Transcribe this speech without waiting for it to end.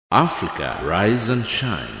Africa, rise and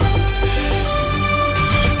shine.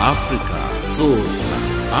 Africa, zorka.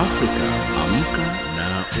 Africa, amka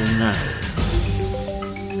na ung'are.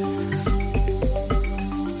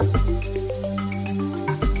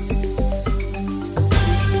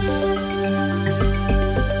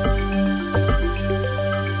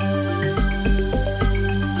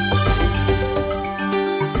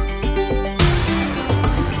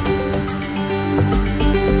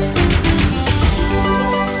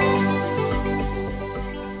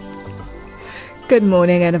 Good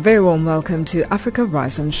morning and a very warm welcome to Africa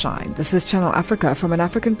Rise and Shine. This is Channel Africa from an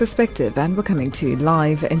African perspective, and we're coming to you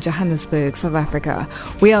live in Johannesburg, South Africa.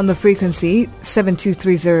 We are on the frequency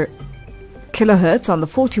 7230 kilohertz on the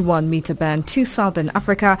 41 meter band to Southern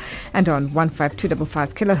Africa and on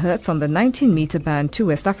 15255 kilohertz on the 19 meter band to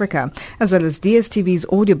West Africa, as well as DSTV's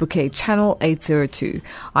audio bouquet channel 802.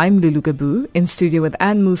 I'm Lulu Gabu in studio with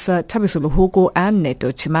Ann Musa, Tabiso Luhoko and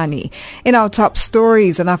Neto Chimani. In our top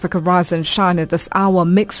stories on Africa Rise and Shine at this hour,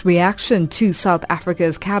 mixed reaction to South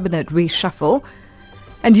Africa's cabinet reshuffle.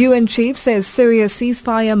 And UN chief says Syria's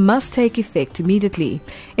ceasefire must take effect immediately.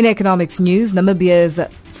 In economics news, Namibia's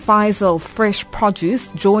Faisal Fresh Produce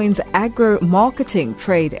joins Agro-Marketing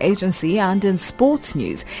Trade Agency, and in sports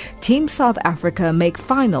news, Team South Africa make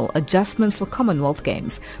final adjustments for Commonwealth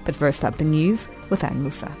Games. But first up, the news with Ann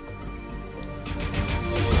Musa.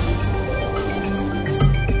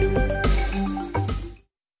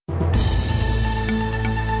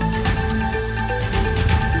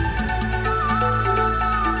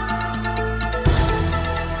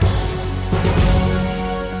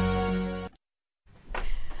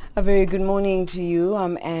 A very good morning to you.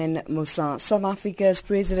 I'm Anne Musa. South Africa's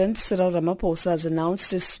President Cyril Ramaphosa has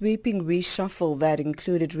announced a sweeping reshuffle that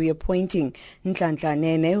included reappointing Nhlanhla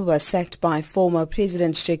Nene, who was sacked by former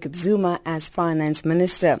President Jacob Zuma as Finance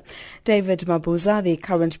Minister. David Mabuza, the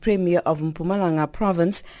current Premier of Mpumalanga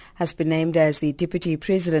Province, has been named as the Deputy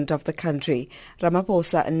President of the country.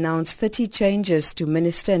 Ramaphosa announced 30 changes to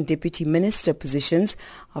Minister and Deputy Minister positions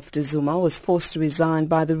after Zuma was forced to resign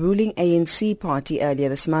by the ruling ANC party earlier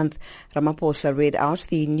this month. Ramaphosa read out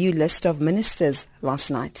the new list of ministers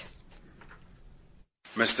last night.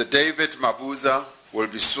 Mr. David Mabuza will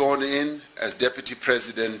be sworn in as Deputy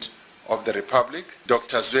President of the Republic.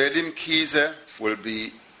 Dr. Zweli Mkhize will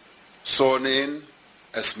be sworn in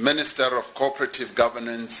as Minister of Cooperative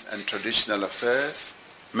Governance and Traditional Affairs.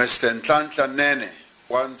 Mr. Nhlanhla Nene,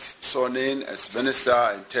 once sworn in as Minister,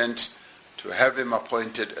 I intend to have him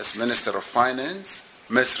appointed as Minister of Finance.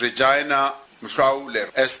 Ms. Regina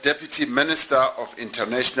Mhlawule as Deputy Minister of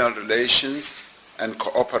International Relations and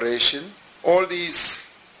Cooperation. All these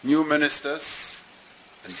new ministers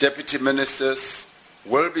and deputy ministers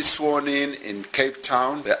will be sworn in Cape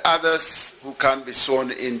Town. The others who can't be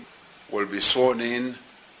sworn in will be sworn in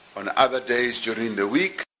on other days during the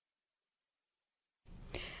week.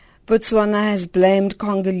 Botswana has blamed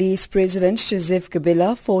Congolese President Joseph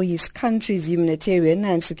Kabila for his country's humanitarian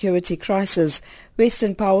and security crisis.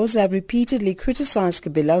 Western powers have repeatedly criticized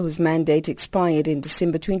Kabila, whose mandate expired in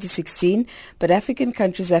December 2016, but African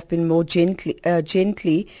countries have been more gently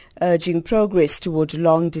urging progress toward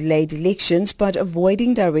long-delayed elections, but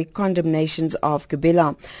avoiding direct condemnations of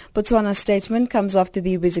Kabila. Botswana's statement comes after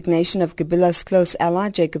the resignation of Kabila's close ally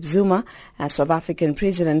Jacob Zuma as South African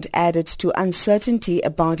president added to uncertainty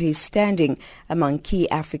about his standing among key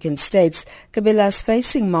African states. Kabila is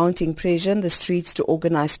facing mounting pressure in the streets to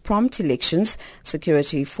organize prompt elections.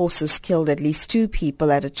 Security forces killed at least 2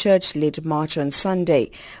 people at a church-led march on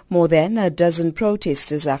Sunday. More than a dozen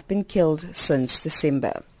protesters have been killed since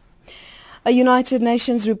December. A United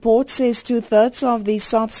Nations report says 2/3 of the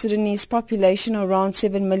South Sudanese population, around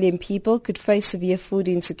 7 million people, could face severe food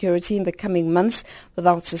insecurity in the coming months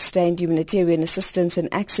without sustained humanitarian assistance and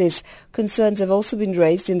access. Concerns have also been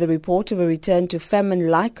raised in the report of a return to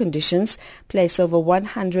famine-like conditions place over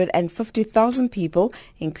 150,000 people,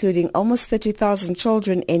 including almost 30,000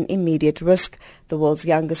 children, in immediate risk. The world's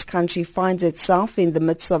youngest country finds itself in the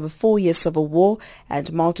midst of a 4-year civil war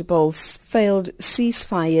and multiple failed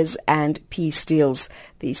ceasefires and peace deals.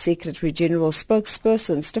 The Secretary General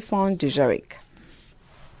spokesperson Stéphane Dujarric.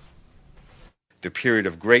 The period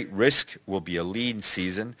of great risk will be a lean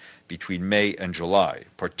season between May and July.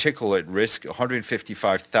 Particularly at risk,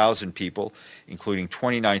 155,000 people, including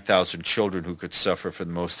 29,000 children who could suffer from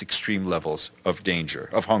the most extreme levels of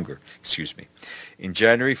hunger. In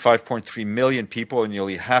January, 5.3 million people, or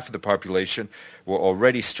nearly half of the population, were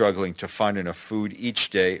already struggling to find enough food each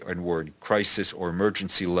day and were in crisis or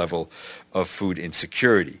emergency level of food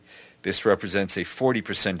insecurity. This represents a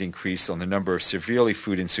 40% increase on the number of severely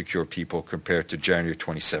food insecure people compared to January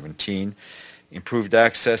 2017. improved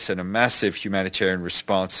access, and a massive humanitarian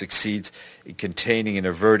response succeeds in containing and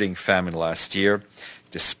averting famine last year.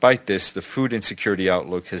 Despite this, the food insecurity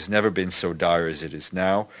outlook has never been so dire as it is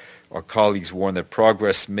now. Our colleagues warn that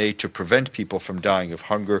progress made to prevent people from dying of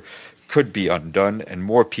hunger could be undone, and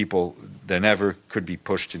more people than ever could be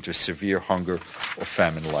pushed into severe hunger or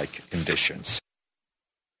famine-like conditions.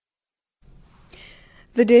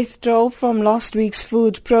 The death toll from last week's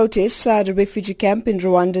food protests at a refugee camp in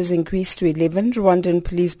Rwanda has increased to 11. Rwandan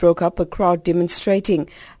police broke up a crowd demonstrating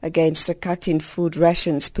against a cut in food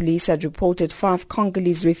rations. Police had reported 5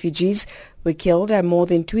 Congolese refugees were killed and more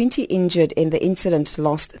than 20 injured in the incident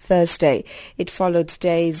last Thursday. It followed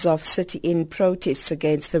days of sit-in protests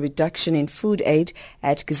against the reduction in food aid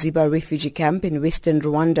at Kiziba refugee camp in western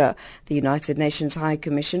Rwanda. The United Nations High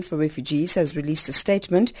Commission for Refugees has released a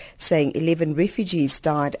statement saying 11 refugees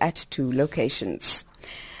died at 2 locations.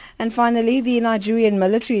 And finally, the Nigerian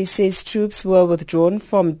military says troops were withdrawn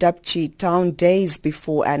from Dapchi town days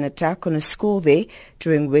before an attack on a school there,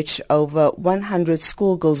 during which over 100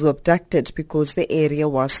 schoolgirls were abducted because the area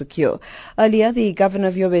was secure. Earlier, the governor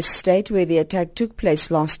of Yobe State, where the attack took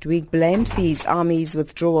place last week, blamed these armies'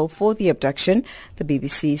 withdrawal for the abduction. The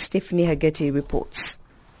BBC's Stephanie Hageti reports.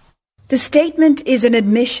 The statement is an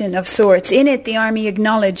admission of sorts. In it, the army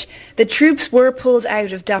acknowledge that troops were pulled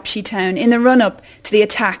out of Dapchi town in the run-up to the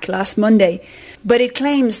attack last Monday. But it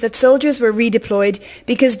claims that soldiers were redeployed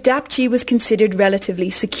because Dapchi was considered relatively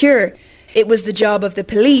secure. It was the job of the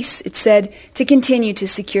police, it said, to continue to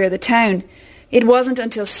secure the town. It wasn't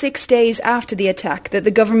until 6 days after the attack that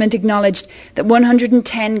the government acknowledged that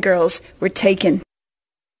 110 girls were taken.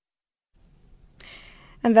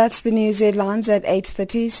 And that's the news headlines at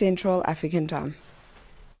 8:30 Central African Time.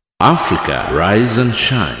 Africa, rise and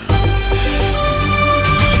shine.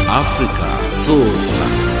 Africa, zorka.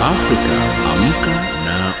 Africa, amka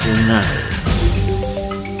na ung'are.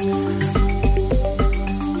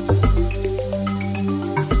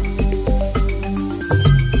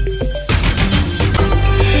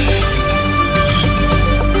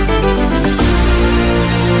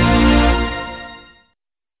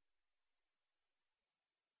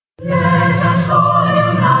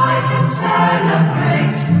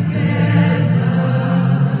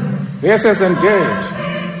 This is indeed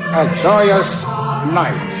a joyous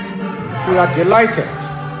night. We are delighted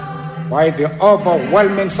by the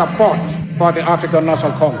overwhelming support for the African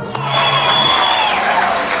National Congress.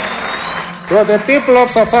 To the people of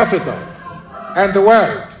South Africa and the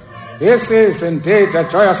world, this is indeed a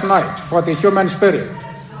joyous night for the human spirit.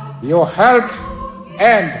 Your help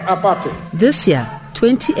and apartheid. This year,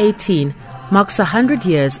 2018, marks 100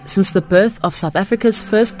 years since the birth of South Africa's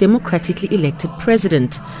first democratically elected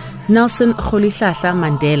president, Nelson Rolihlahla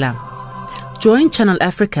Mandela. Join Channel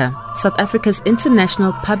Africa, South Africa's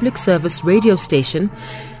international public service radio station,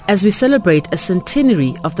 as we celebrate a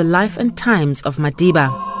centenary of the life and times of Madiba.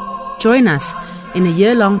 Join us in a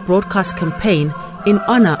year-long broadcast campaign in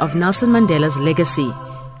honor of Nelson Mandela's legacy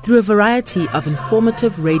through a variety of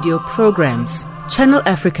informative radio programs. Channel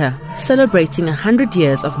Africa, celebrating 100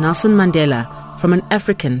 years of Nelson Mandela from an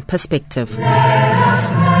African perspective. Let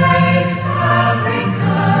us make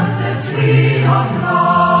Africa the tree of life.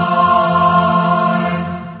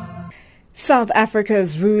 South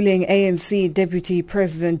Africa's ruling ANC Deputy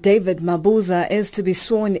President David Mabuza is to be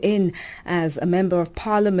sworn in as a Member of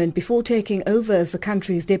Parliament before taking over as the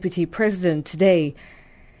country's Deputy President today.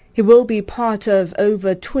 He will be part of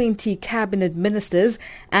over 20 cabinet ministers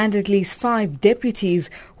and at least 5 deputies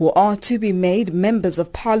who are to be made members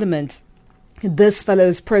of parliament. This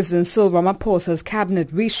follows President Cyril Ramaphosa's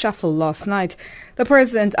cabinet reshuffle last night. The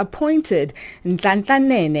president appointed Nhlanhla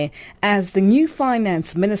Nene as the new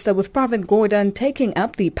finance minister, with Pravin Gordhan taking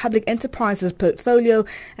up the public enterprises portfolio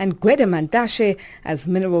and Gwede Mantashe as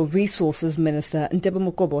mineral resources minister.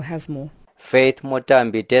 Ntebo Mokobo has more. Faith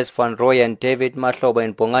Motambi, Des Van Roy and David Mahlobo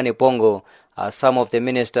and Bongani Bongo are some of the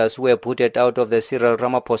ministers who were booted out of the Cyril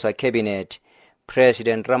Ramaphosa cabinet.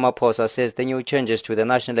 President Ramaphosa says the new changes to the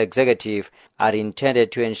national executive are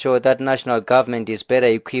intended to ensure that national government is better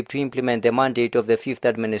equipped to implement the mandate of the fifth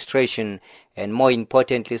administration and, more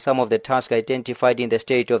importantly, some of the tasks identified in the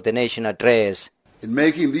State of the Nation address. In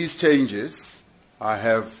making these changes, I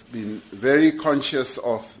have been very conscious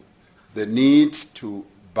of the need to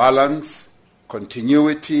balance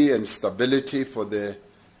continuity and stability for the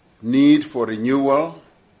need for renewal,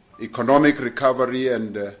 economic recovery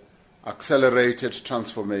and accelerated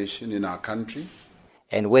transformation in our country.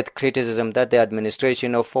 And with criticism that the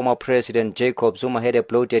administration of former President Jacob Zuma had a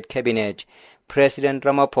bloated cabinet, President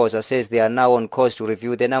Ramaphosa says they are now on course to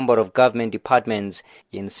review the number of government departments,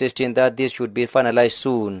 insisting that this should be finalized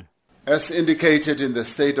soon. As indicated in the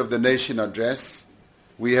State of the Nation address,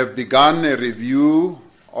 we have begun a review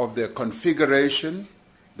of the configuration,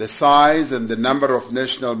 the size and the number of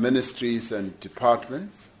national ministries and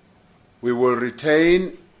departments. We will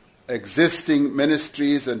retain existing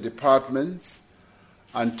ministries and departments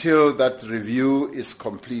until that review is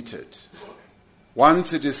completed.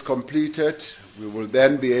 Once it is completed, we will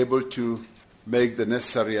then be able to make the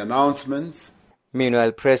necessary announcements.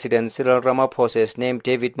 Meanwhile, President Cyril Ramaphosa has named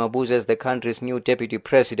David Mabuza as the country's new deputy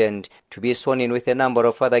president to be sworn in with a number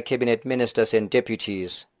of other cabinet ministers and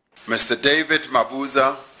deputies. Mr. David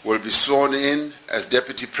Mabuza will be sworn in as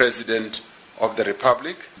deputy president of the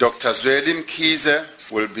Republic. Dr. Zweli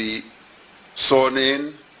Mkhize will be sworn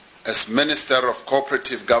in as Minister of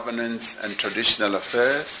Cooperative Governance and Traditional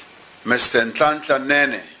Affairs. Mr. Nhlanhla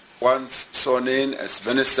Nene, once sworn in as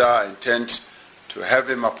Minister, I intend to have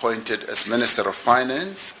him appointed as Minister of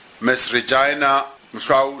Finance. Ms. Regina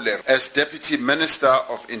Mhlawule as Deputy Minister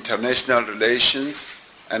of International Relations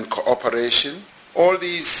and Cooperation. All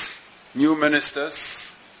these new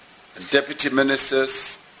ministers and deputy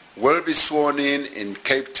ministers will be sworn in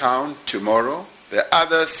Cape Town tomorrow. The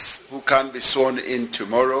others who can't be sworn in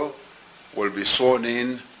tomorrow will be sworn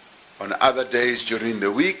in on other days during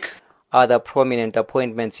the week. Other prominent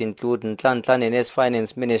appointments include Nhlanhla Nene as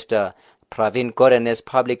Finance Minister, Pravin Gordhan as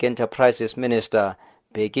Public Enterprises Minister,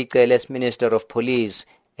 Bheki Cele as Minister of Police,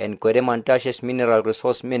 and Gwede Mantashe as Mineral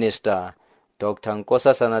Resource Minister. Dr.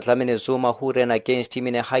 Nkosazana Dlamini Zuma, who ran against him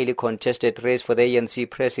in a highly contested race for the ANC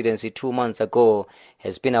presidency 2 months ago,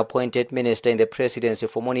 has been appointed Minister in the Presidency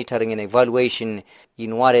for Monitoring and Evaluation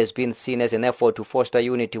in what has been seen as an effort to foster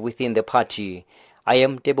unity within the party. I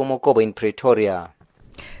am Tebo Mokobo in Pretoria.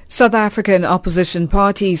 South African opposition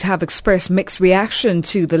parties have expressed mixed reaction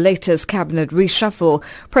to the latest cabinet reshuffle.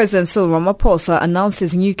 President Cyril Ramaphosa announced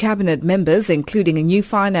his new cabinet members, including a new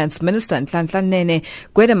finance minister, Nhlanhla Nene,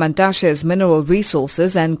 Gwede Mantashe as mineral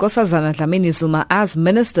resources, and Nkosazana Dlamini Zuma as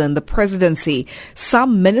minister in the presidency.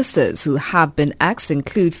 Some ministers who have been axed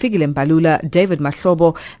include Fikile Mbalula, David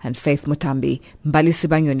Mahlobo, and Faith Mutambi. Mbali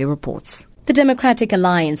Sibanyoni reports. The Democratic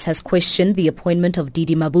Alliance has questioned the appointment of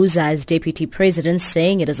Didi Mabuza as deputy president,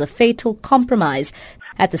 saying it is a fatal compromise.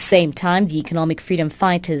 At the same time, the Economic Freedom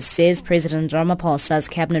Fighters says President Ramaphosa's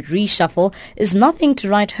cabinet reshuffle is nothing to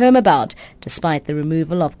write home about, despite the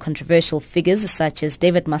removal of controversial figures such as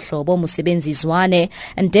David Mahlobo, Mosebenzi Zwane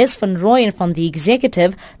and Des van Rooyen from the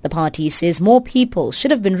executive. The party says more people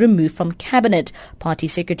should have been removed from cabinet. Party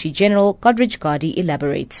Secretary General Godrich Gadi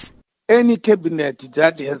elaborates. Any cabinet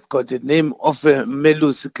that has got the name of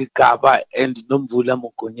Melusi Kigaba and Nomvula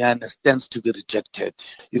Mokonyane stands to be rejected.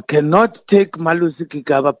 You cannot take Melusi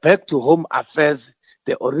Kigaba back to Home Affairs,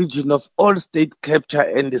 the origin of all state capture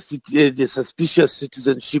and the suspicious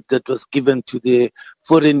citizenship that was given to the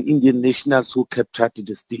foreign Indian nationals who captured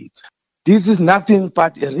the state. This is nothing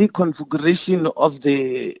but a reconfiguration of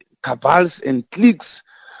the cabals and cliques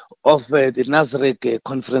of the Nasrec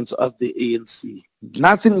conference of the ANC.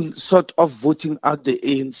 Nothing short of voting out the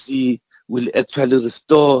ANC will actually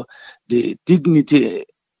restore the dignity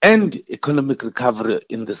and economic recovery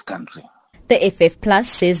in this country. The FF Plus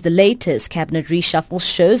says the latest cabinet reshuffle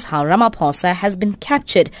shows how Ramaphosa has been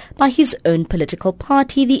captured by his own political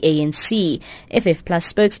party, the ANC. FF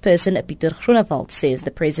Plus spokesperson Peter Groenewald says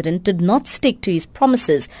the president did not stick to his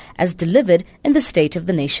promises as delivered in the State of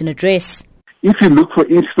the Nation address. If you look, for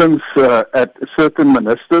instance, at certain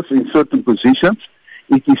ministers in certain positions,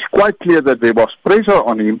 it is quite clear that there was pressure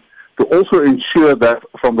on him to also ensure that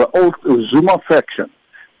from the old Zuma faction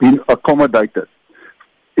being accommodated.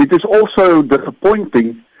 It is also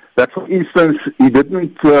disappointing that, for instance, he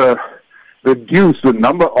didn't reduce the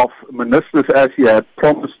number of ministers as he had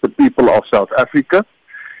promised the people of South Africa.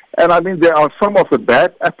 And I mean, there are some of the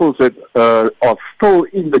bad apples that are still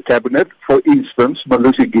in the cabinet. For instance,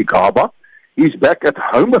 Melusi Kigaba. He's back at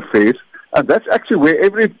Home Affairs, and that's actually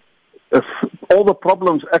where all the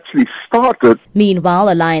problems actually started.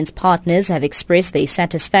 Meanwhile, alliance partners have expressed their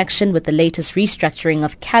satisfaction with the latest restructuring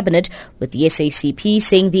of cabinet, with the SACP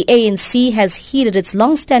saying the ANC has heeded its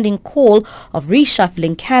long-standing call of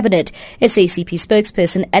reshuffling cabinet. SACP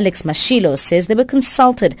spokesperson Alex Mashilo says they were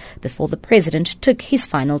consulted before the president took his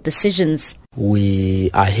final decisions.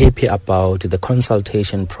 We are happy about the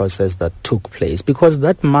consultation process that took place because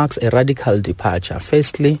that marks a radical departure.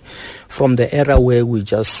 Firstly, from the era where we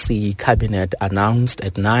just see cabinet announced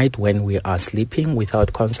at night when we are sleeping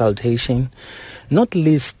without consultation. not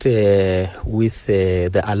least with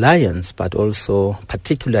the alliance, but also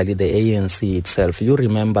particularly the ANC itself. You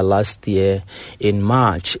remember last year in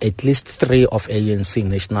March, at least 3 of ANC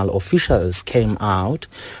national officials came out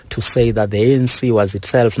to say that the ANC was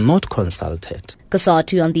itself not consulted.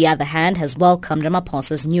 COSATU, on the other hand, has welcomed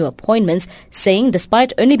Ramaphosa's new appointments, saying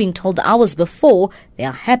despite only being told hours before, they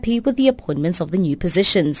are happy with the appointments of the new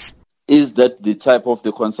positions. Is that the type of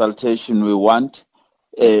the consultation we want?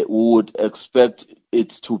 We would expect it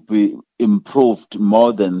to be improved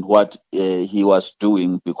more than what he was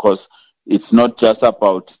doing, because it's not just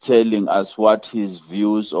about telling us what his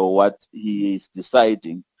views or what he is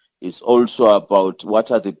deciding. It's also about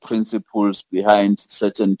what are the principles behind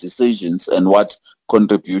certain decisions and what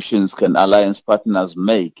contributions can alliance partners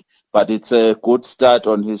make. But it's a good start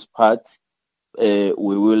on his part. We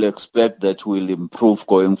will expect that we'll improve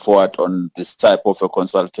going forward on this type of a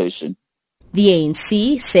consultation. The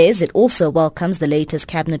ANC says it also welcomes the latest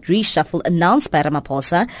cabinet reshuffle announced by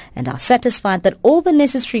Ramaphosa and are satisfied that all the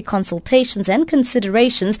necessary consultations and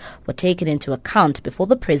considerations were taken into account before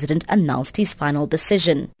the president announced his final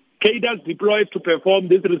decision. Cadres deployed to perform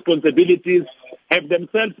these responsibilities have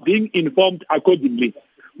themselves been informed accordingly.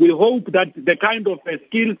 We hope that the kind of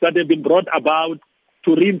skills that have been brought about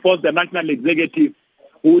to reinforce the national executive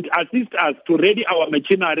would assist us to ready our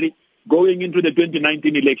machinery going into the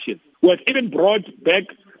 2019 elections. We have even brought back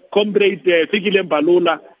Comrade Fikile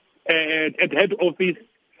Mbalula at head office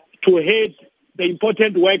to head the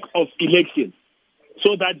important work of elections,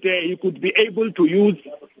 so that he could be able to use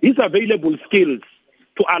his available skills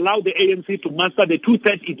to allow the ANC to master the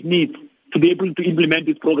 2/3 it needs to be able to implement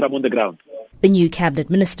this program on the ground. The new cabinet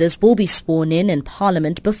ministers will be sworn in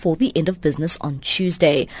Parliament before the end of business on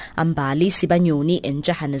Tuesday. Ambali Sibanyoni in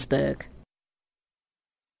Johannesburg.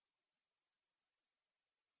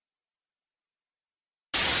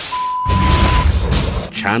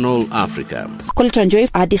 Channel Africa. Colton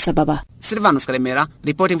Addis Ababa. Silvanus Kalemera,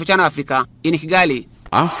 reporting for Channel Africa in Kigali.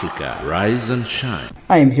 Africa, rise and shine.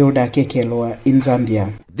 I am Hilda Kekelwa in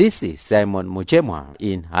Zambia. This is Simon Muchemwa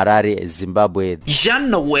in Harare, Zimbabwe.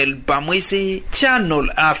 Jean-Noel Bamwese, Channel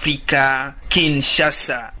Africa,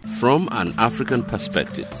 Kinshasa. From an African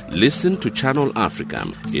perspective, listen to Channel Africa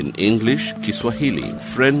in English, Kiswahili,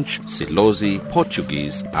 French, Silozi,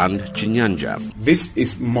 Portuguese, and Chinyanja. This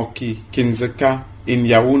is Moki Kinzeka in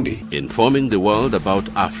Yaoundé, informing the world about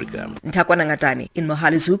Africa. Ntakwana Ngatani in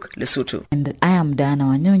Mohalizuk, Lesotho. And I am Dana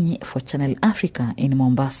Wanyonyi for Channel Africa in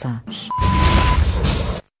Mombasa.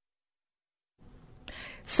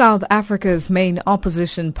 South Africa's main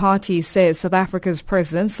opposition party says South Africa's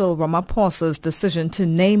President Cyril Ramaphosa's decision to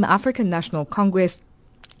name African National Congress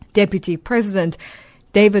Deputy President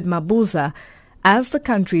David Mabuza as the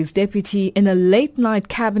country's deputy in a late-night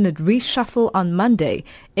cabinet reshuffle on Monday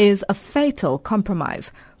is a fatal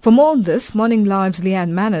compromise. For more on this, Morning Live's Leanne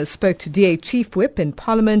Manners spoke to DA Chief Whip in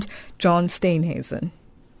Parliament, John Steenhuisen.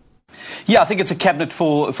 Yeah, I think it's a cabinet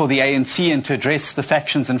for the ANC and to address the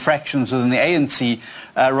factions and fractions within the ANC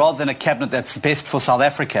rather than a cabinet that's best for South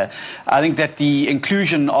Africa. I think that the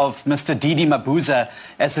inclusion of Mr. Didi Mabuza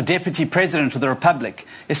as the Deputy President of the Republic,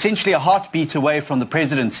 essentially a heartbeat away from the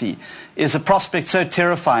presidency, is a prospect so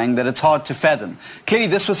terrifying that it's hard to fathom. Clearly,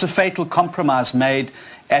 this was a fatal compromise made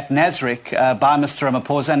at Nasrec by Mr.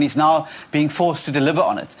 Ramaphosa, and he's now being forced to deliver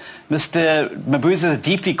on it. Mr. Mabuza is a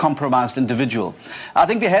deeply compromised individual. I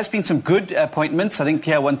think there has been some good appointments. I think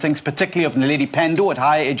here one thinks particularly of Naledi Pandor at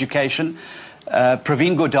higher education,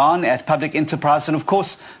 Praveen Gordhan at public enterprise, and of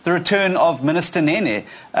course the return of Minister Nene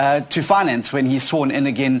to finance when he's sworn in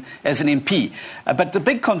again as an MP. But the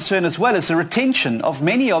big concern as well is the retention of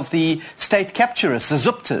many of the state capturists, the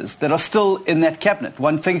Zuptas, that are still in that cabinet.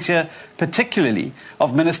 One thinks here particularly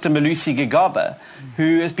of Minister Malusi Gigaba,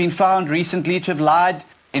 who has been found recently to have lied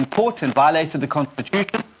in court and violated the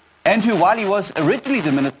Constitution, and who, while he was originally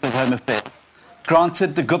the Minister of Home Affairs,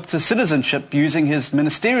 granted the Gupta citizenship using his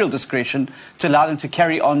ministerial discretion to allow them to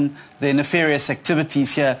carry on their nefarious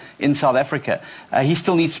activities here in South Africa. He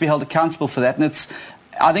still needs to be held accountable for that. And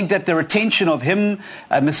I think that the retention of him,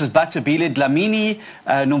 Mrs. Bathabile Dlamini,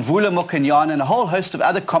 Nomvula Mokonyane, and a whole host of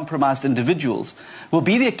other compromised individuals will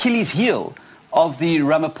be the Achilles heel of the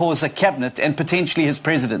Ramaphosa cabinet and potentially his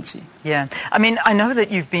presidency. Yeah. I mean, I know that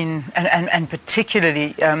you've been, and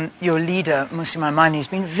particularly your leader, Mmusi Maimane, has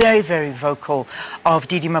been very, very vocal of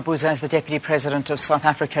Didi Mabuza as the Deputy President of South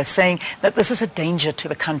Africa, saying that this is a danger to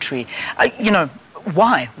the country.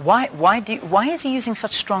 Why? Why is he using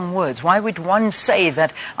such strong words? Why would one say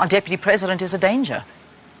that our Deputy President is a danger?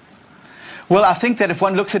 Well, I think that if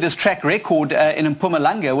one looks at his track record in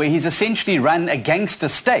Mpumalanga, where he's essentially run a gangster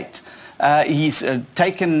state, He's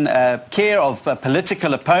taken care of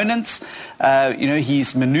political opponents.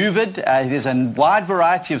 He's maneuvered. There's a wide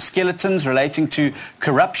variety of skeletons relating to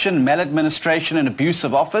corruption, maladministration, and abuse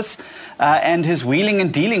of office. And his wheeling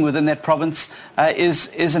and dealing within that province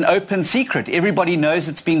is an open secret. Everybody knows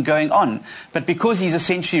it's been going on. But because he's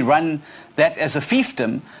essentially run that as a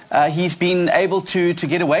fiefdom, he's been able to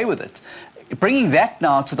get away with it. Bringing that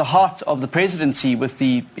now to the heart of the presidency with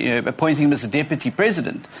the appointing him as the deputy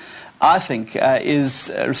president, I think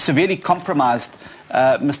is severely compromised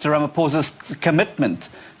Mr. Ramaphosa's commitment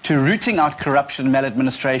to rooting out corruption,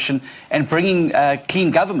 maladministration, and bringing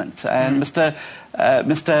clean government. And Mr.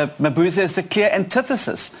 Mabuza is the clear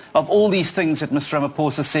antithesis of all these things that Mr.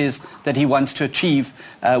 Ramaphosa says that he wants to achieve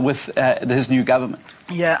with his new government.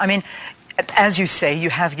 Yeah, I mean, as you say, you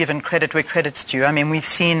have given credit where credit's due. I mean, we've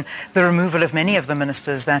seen the removal of many of the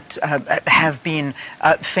ministers that have been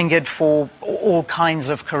fingered for all kinds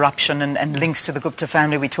of corruption and links to the Gupta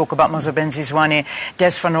family. We talk about Mazobenzi Zwane,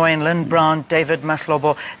 Des van Rooyen, Lynn Brown, David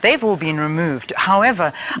Mahlobo. They've all been removed.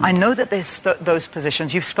 However, I know that there's those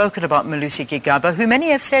positions. You've spoken about Malusi Gigaba, who many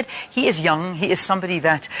have said he is young. He is somebody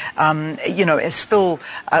that, is still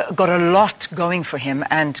got a lot going for him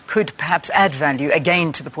and could perhaps add value,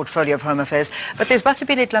 again, to the portfolio of Home Affairs. But there's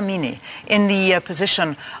Bathabile Dlamini in the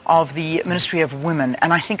position of the Ministry of Women,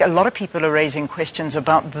 and I think a lot of people are raising questions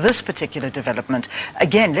about this particular development.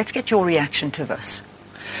 Again, let's get your reaction to this.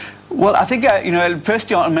 Well, I think,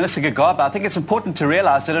 firstly on Minister Gigaba, I think it's important to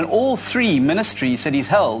realize that in all three ministries that he's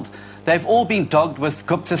held, they've all been dogged with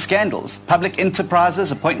Gupta scandals. Public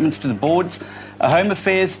enterprises, appointments to the boards, Home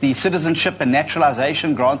Affairs, the citizenship and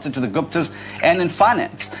naturalization granted to the Guptas, and in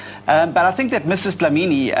finance. But I think that Mrs.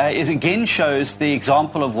 Dlamini again shows the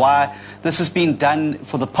example of why this has been done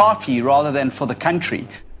for the party rather than for the country.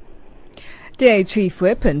 DA Chief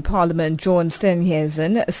Whip in Parliament, John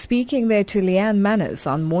Steenhuisen, speaking there to Leanne Manners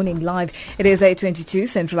on Morning Live. It is 8:22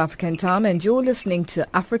 Central African Time, and you're listening to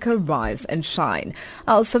Africa Rise and Shine.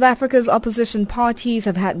 South Africa's opposition parties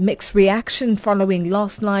have had mixed reaction following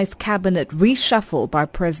last night's cabinet reshuffle by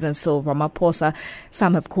President Cyril Ramaphosa.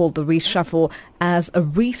 Some have called the reshuffle as a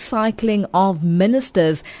recycling of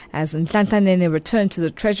ministers, as Nhlanhla Nene returned to the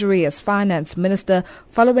Treasury as finance minister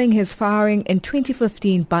following his firing in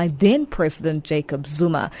 2015 by then President Jacob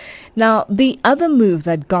Zuma. Now, the other move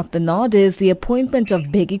that got the nod is the appointment of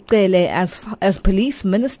Bheki Cele as police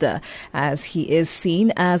minister, as he is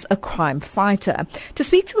seen as a crime fighter. To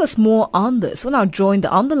speak to us more on this, we're now joined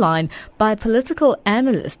on the line by political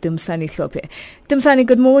analyst Dumisani Hlophe. Dumisani,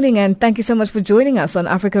 good morning, and thank you so much for joining us on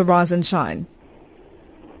Africa Rise and Shine.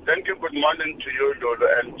 Thank you. Good morning to you, Lolo,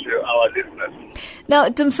 and to our listeners. Now,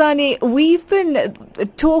 Dumisani, we've been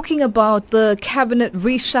talking about the cabinet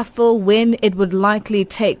reshuffle, when it would likely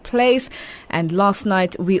take place, and last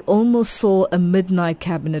night we almost saw a midnight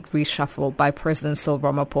cabinet reshuffle by President Cyril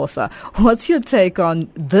Ramaphosa. What's your take on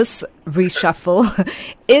this reshuffle?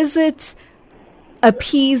 Is it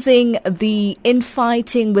appeasing the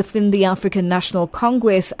infighting within the African National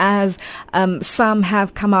Congress, as some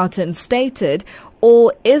have come out and stated,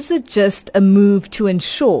 or is it just a move to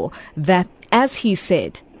ensure that, as he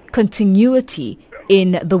said, continuity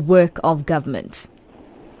in the work of government?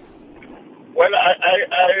 Well, I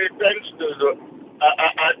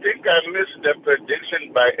think I missed the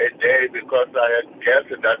prediction by a day because I had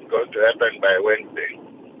guessed that's going to happen by Wednesday.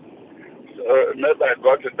 So maybe I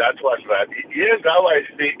got that one right. Here's how I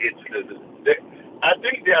see it. I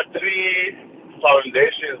think there are three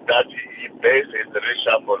foundations that he based his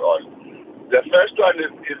reshuffle on. The first one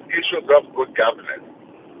is issues of good governance.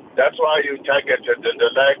 That's why you targeted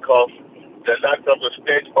the lack of the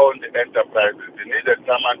state-owned enterprises. You needed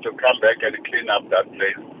someone to come back and clean up that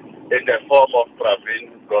place in the form of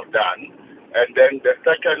Pravin Gordhan. And then the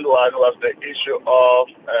second one was the issue of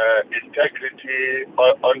integrity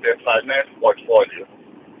on the finance portfolio.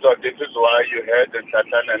 So this is why you had the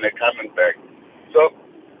Nhlanhla Nene coming back. So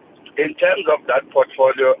in terms of that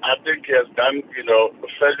portfolio, I think he has done,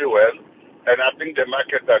 fairly well. And I think the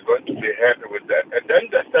markets are going to be happy with that. And then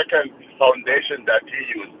the second foundation that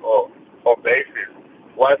he used, or basis,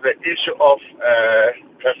 was the issue of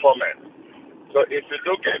performance. So if you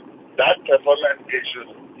look at that performance issues,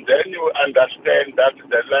 then you understand that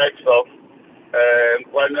the likes of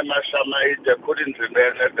Kwanema Shamaite couldn't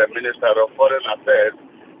remain as the Minister of Foreign Affairs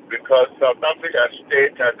because South Africa's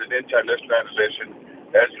state as an international relation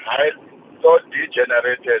has so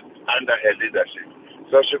degenerated under her leadership.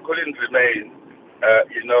 So she couldn't remain,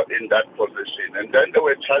 in that position. And then there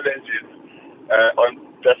were challenges on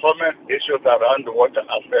performance issues around the water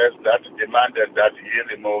affairs that demanded that he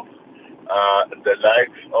remove the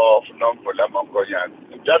likes of Nomvula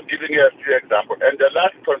Mokonyane. just giving you a few examples. And the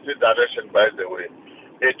last consideration, by the way,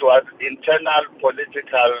 it was internal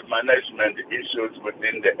political management issues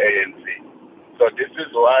within the ANC. So this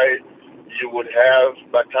is why you would have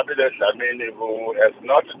Bathabile Dlamini, who has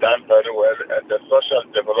not done very well at the social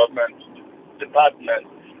development department,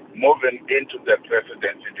 moving into the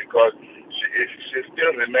presidency because she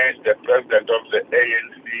still remains the president of the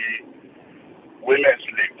ANC Women's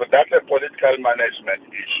League. So that's a political management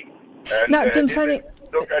issue. And, now, Dumsani,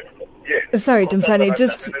 yes. Sorry, Dumsani,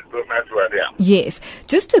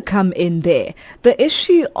 just to come in there, the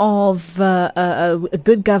issue of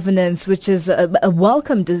good governance, which is a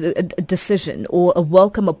welcome decision or a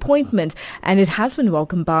welcome appointment, and it has been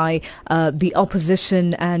welcomed by the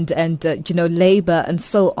opposition and Labour and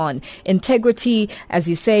so on. Integrity, as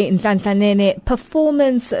you say, in Nhlanhlanene,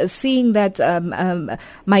 performance, seeing that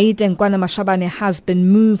Maite Nkwana Mashabane has been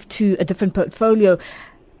moved to a different portfolio.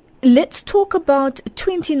 Let's talk about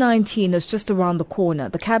 2019 is just around the corner.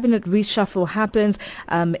 The cabinet reshuffle happens.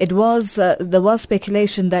 There was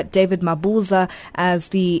speculation that David Mabuza, as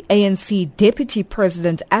the ANC deputy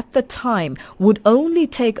president at the time, would only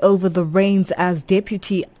take over the reins as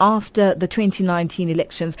deputy after the 2019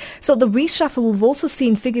 elections. So the reshuffle, we've also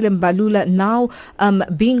seen Fikile Mbalula now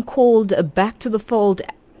being called back to the fold,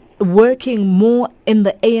 working more in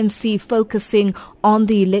the ANC, focusing on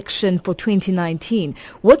the election for 2019.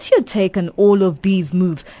 What's your take on all of these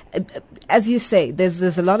moves? As you say,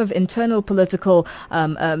 there's a lot of internal political,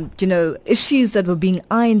 issues that were being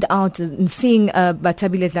ironed out, and seeing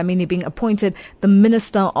Bathabile Dlamini being appointed the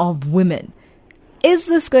Minister of Women. Is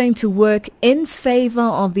this going to work in favor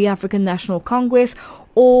of the African National Congress,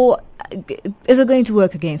 or is it going to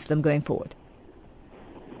work against them going forward?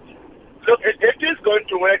 Look, it is going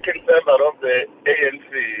to work in favor of the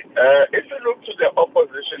ANC. If you look to the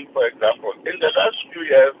opposition, for example, in the last few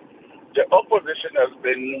years, the opposition has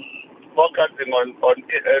been focusing on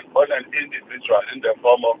an individual in the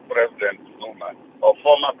form of President Zuma or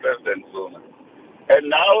former President Zuma. And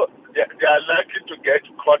now they are likely to get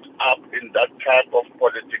caught up in that type of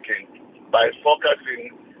politicking by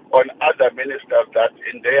focusing on other ministers that,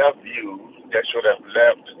 in their view, they should have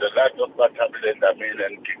left, the likes of Bathabile Dlamini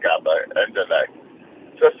and Kigaba and the like.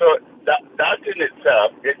 So that in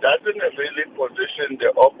itself, it doesn't really position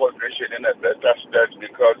the opposition in a better state,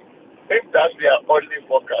 because if that's their only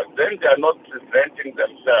focus, then they are not presenting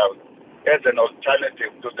themselves as an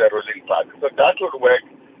alternative to the ruling party. So that would work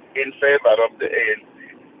in favor of the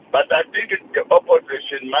ANC. But I think the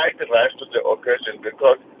opposition might rise to the occasion,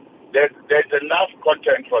 because there's enough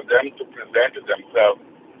content for them to present themselves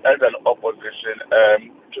as an opposition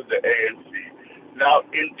to the ANC. Now,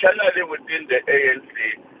 internally within the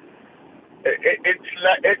ANC,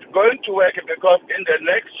 it's going to work, because in the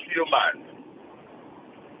next few months,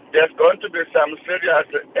 there's going to be some serious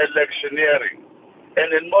electioneering.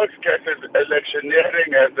 And in most cases,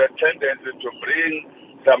 electioneering has a tendency to bring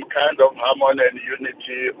some kind of harmony and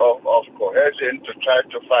unity of cohesion to try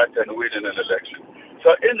to fight and win in an election.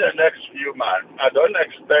 So in the next few months, I don't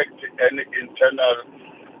expect any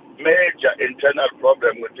major internal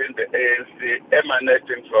problem within the ANC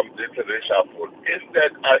emanating from this reshuffle.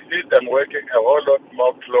 Instead, I see them working a whole lot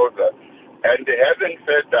more closer. And having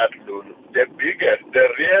said that, Lulu, the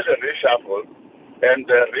real reshuffle and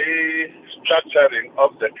the restructuring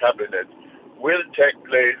of the cabinet will take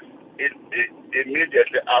place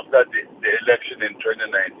immediately after the election in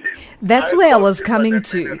 2019. That's where I was coming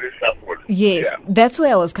to. Yes, yeah. That's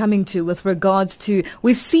where I was coming to with regards to,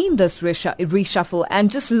 we've seen this reshuffle, and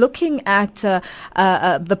just looking at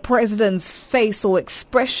the president's face or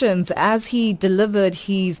expressions as he delivered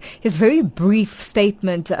his very brief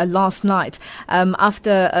statement last night,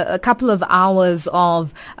 after a couple of hours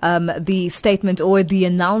of the statement or the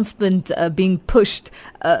announcement being pushed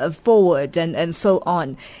forward and so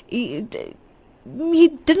on. He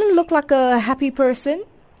didn't look like a happy person.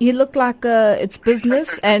 He looked like it's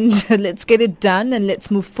business and let's get it done and let's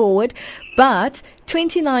move forward. But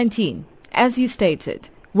 2019, as you stated,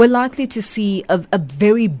 we're likely to see a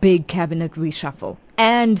very big cabinet reshuffle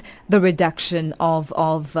and the reduction of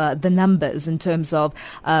the numbers in terms of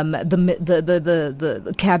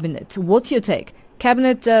the cabinet. What's your take?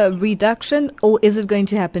 Cabinet reduction, or is it going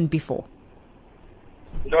to happen before?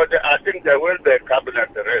 No, I think there will be a cabinet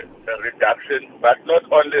reduction, but not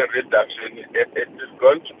only a reduction, it is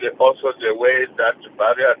going to be also the way that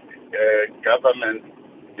various government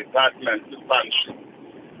departments function.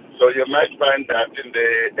 So you might find that in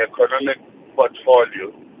the economic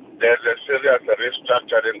portfolio, there's a serious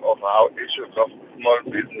restructuring of how issues of small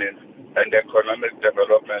business and economic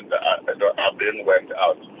development are being worked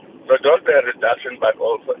out. So don't be a reduction, but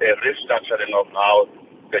also a restructuring of how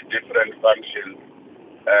the different functions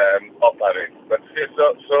operate. But see,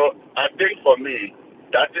 so I think for me,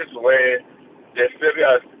 that is where the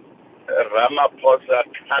serious Ramaphosa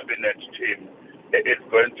cabinet team is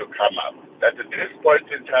going to come up. That at this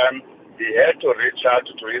point in time, he had to reach out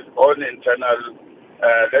to his own internal,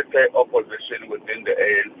 let's say, opposition within the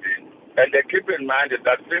ANC. And they keep in mind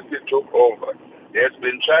that since he took over, he has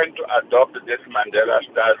been trying to adopt this Mandela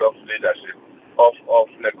style of leadership, of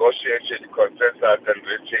negotiation, consensus, and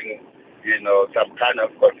reaching, some kind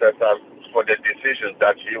of consensus for the decisions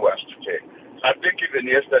that he wants to take. I think even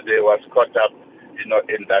yesterday was caught up,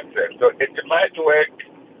 in that sense. So it might work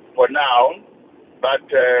for now, but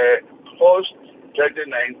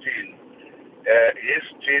post-2019, his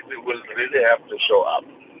teeth will really have to show up.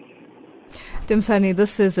 Dumisani,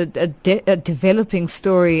 this is a developing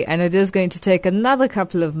story, and it is going to take another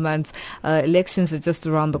couple of months. Elections are just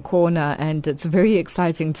around the corner, and it's very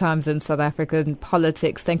exciting times in South African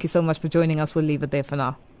politics. Thank you so much for joining us. We'll leave it there for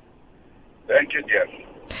now. Thank you, dear.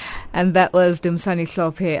 And that was Dumisani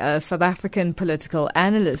Hlophe, a South African political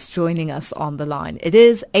analyst, joining us on the line. It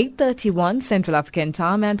is 8:31 Central African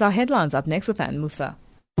time, and our headlines up next with Anne Musa.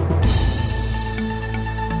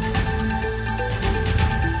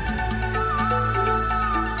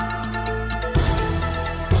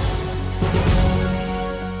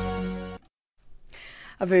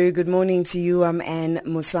 A very good morning to you. I'm Anne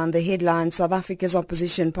Musan. The headline: South Africa's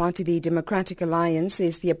opposition party, the Democratic Alliance,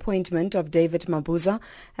 says the appointment of David Mabuza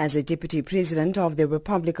as a deputy president of the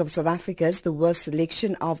Republic of South Africa is the worst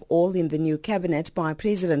selection of all in the new cabinet by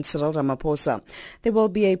President Cyril Ramaphosa. There will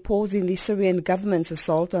be a pause in the Syrian government's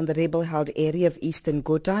assault on the rebel-held area of Eastern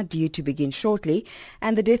Ghouta due to begin shortly,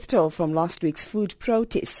 and the death toll from last week's food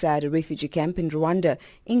protests at a refugee camp in Rwanda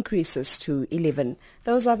increases to 11.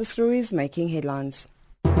 Those are the stories making headlines.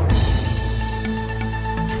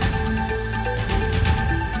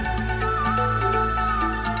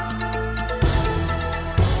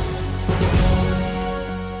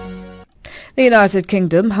 The United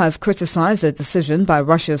Kingdom has criticized a decision by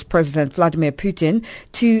Russia's President Vladimir Putin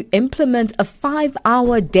to implement a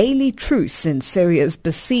 5-hour daily truce in Syria's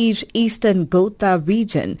besieged eastern Ghouta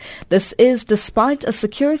region. This is despite a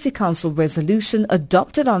Security Council resolution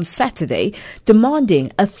adopted on Saturday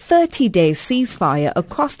demanding a 30-day ceasefire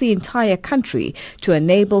across the entire country to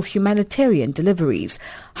enable humanitarian deliveries.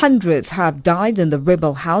 Hundreds have died in the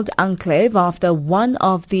rebel-held enclave after one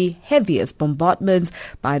of the heaviest bombardments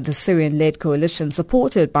by the Syrian-led coalition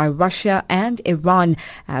supported by Russia and Iran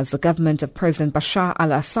as the government of President Bashar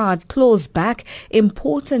al-Assad claws back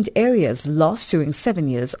important areas lost during 7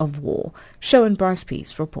 years of war. Showan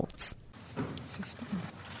Bryce-Peace reports.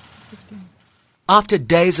 After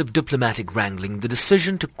days of diplomatic wrangling, the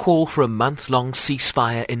decision to call for a month-long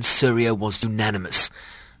ceasefire in Syria was unanimous,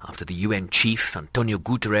 after the UN chief, Antonio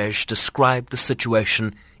Guterres, described the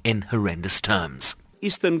situation in horrendous terms.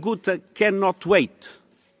 Eastern Ghouta cannot wait.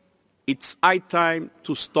 It's high time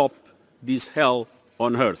to stop this hell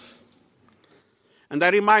on earth. And I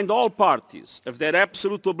remind all parties of their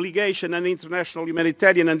absolute obligation under international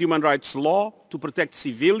humanitarian and human rights law to protect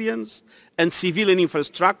civilians and civilian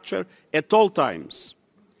infrastructure at all times.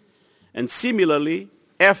 And similarly,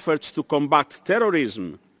 efforts to combat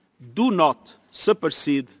terrorism do not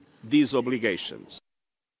supersede these obligations.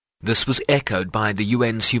 This was echoed by the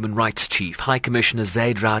UN's Human Rights Chief, High Commissioner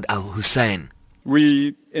Zeid Ra'ad Al Hussein.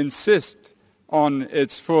 We insist on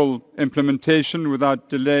its full implementation without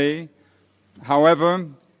delay. However,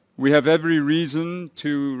 we have every reason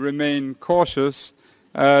to remain cautious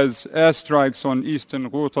as airstrikes on eastern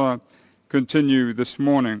Ghouta continue this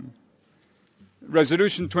morning.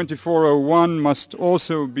 Resolution 2401 must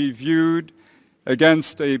also be viewed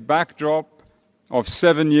against a backdrop of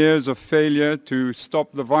 7 years of failure to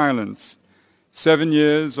stop the violence, 7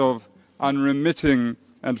 years of unremitting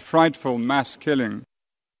and frightful mass killing.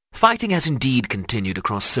 Fighting has indeed continued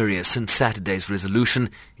across Syria since Saturday's resolution,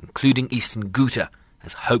 including eastern Ghouta,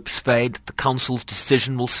 as hopes fade that the Council's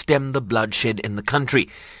decision will stem the bloodshed in the country.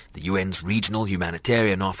 The UN's Regional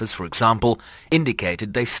Humanitarian Office, for example,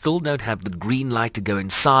 indicated they still don't have the green light to go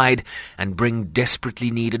inside and bring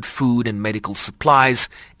desperately needed food and medical supplies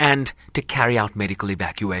and to carry out medical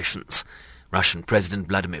evacuations. Russian President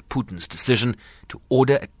Vladimir Putin's decision to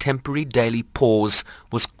order a temporary daily pause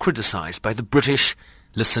was criticized by the British.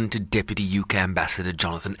 Listen to Deputy UK Ambassador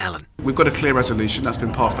Jonathan Allen. We've got a clear resolution that's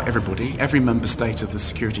been passed by everybody. Every member state of the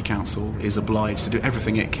Security Council is obliged to do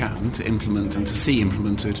everything it can to implement and to see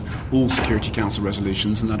implemented all Security Council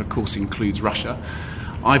resolutions, and that of course includes Russia.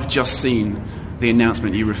 I've just seen the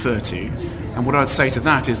announcement you refer to. And what I'd say to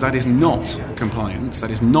that is not compliance,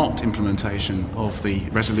 that is not implementation of the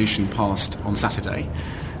resolution passed on Saturday,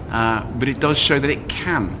 but it does show that it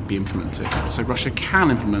can be implemented. So Russia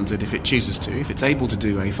can implement it if it chooses to. If it's able to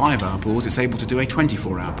do a 5-hour pause, it's able to do a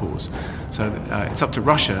 24-hour pause. So it's up to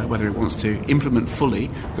Russia whether it wants to implement fully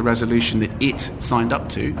the resolution that it signed up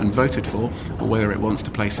to and voted for, or whether it wants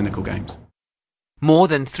to play cynical games. More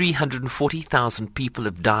than 340,000 people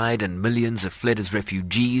have died and millions have fled as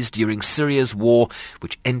refugees during Syria's war,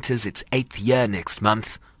 which enters its 8th year next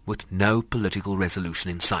month, with no political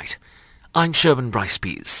resolution in sight. I'm Sherwin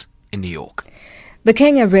Bryce-Pease in New York. The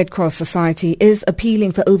Kenya Red Cross Society is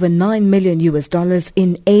appealing for over $9 million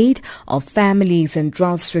in aid of families in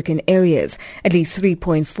drought-stricken areas. At least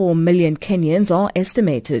 3.4 million Kenyans are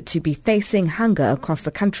estimated to be facing hunger across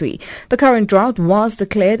the country. The current drought was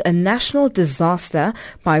declared a national disaster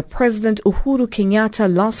by President Uhuru Kenyatta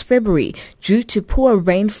last February due to poor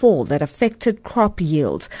rainfall that affected crop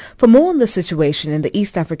yields. For more on the situation in the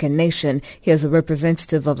East African nation, here's a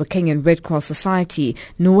representative of the Kenyan Red Cross Society,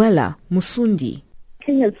 Noella Musundi.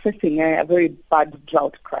 Kenya is facing a very bad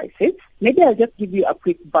drought crisis. Maybe I'll just give you a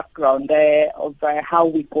quick background of how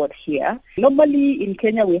we got here. Normally in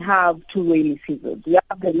Kenya we have two rainy seasons. We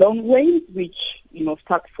have the long rains, which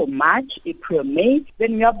start from March, April, May.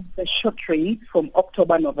 Then we have the short rains from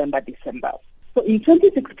October, November, December. So in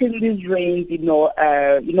 2016, these rains,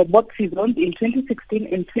 both seasons, in 2016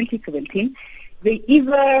 and 2017, they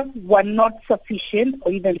either were not sufficient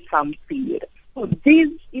or even some failed. So these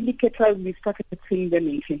indicators, we started seeing them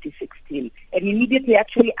in 2016. And immediately,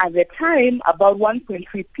 actually, at the time, about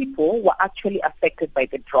 1.3 people were actually affected by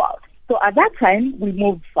the drought. So at that time, we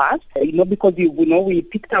moved fast, because we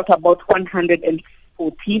picked out about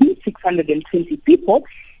 620 people,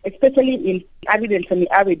 especially in arid and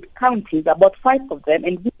semi-arid counties, about 5 of them.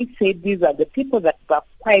 And we said these are the people that were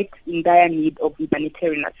quite in dire need of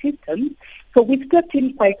humanitarian assistance. So we stepped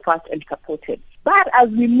in quite fast and supported. But as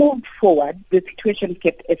we moved forward, the situation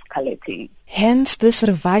kept escalating. Hence, this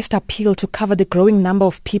revised appeal to cover the growing number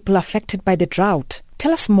of people affected by the drought.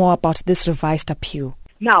 Tell us more about this revised appeal.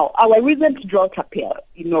 Now, our recent drought appeal,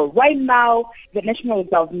 right now, the national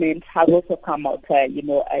government has also come out,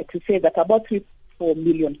 to say that about 3-4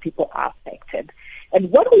 million people are affected. And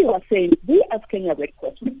what we were saying, we as Kenya Red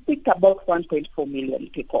Cross, we picked about 1.4 million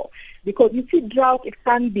people. Because you see, drought, it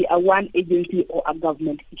can't be a one agency or a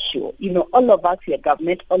government issue. All of us, we are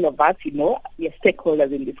government, all of us, we are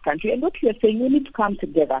stakeholders in this country. And what we are saying, we need to come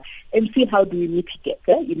together and see how do we mitigate,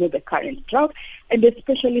 the current drought, and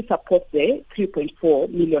especially support the 3.4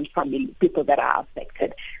 million people that are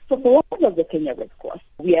affected. So for all of the Kenya Red Cross,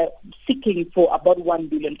 we are seeking for about 1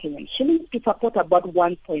 billion Kenyan shillings to support about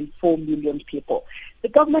 1.4 million people. The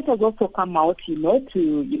government has also come out,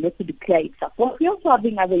 to declare its support. We're also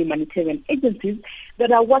having other humanitarian agencies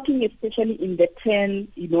that are working especially in the 10,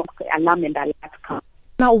 alarm and alert counts.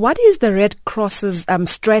 Now, what is the Red Cross's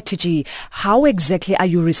strategy? How exactly are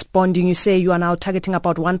you responding? You say you are now targeting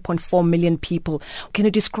about 1.4 million people. Can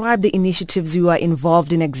you describe the initiatives you are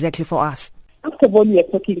involved in exactly for us? First of all, we are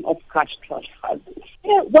talking of cash transfers.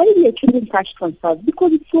 Why we are choosing cash transfers?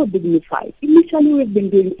 Because it's so dignified. Initially, we've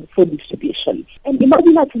been doing food distribution. And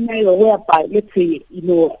imagine a scenario whereby, let's say,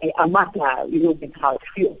 a mother, with her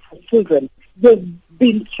 3 or 4 children, they've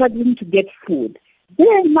been struggling to get food.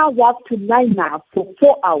 They now have to line up for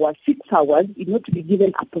 4 hours, 6 hours, to be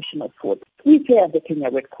given a portion of food. We say at the Kenya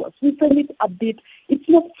Red Cross, we find it a bit, it's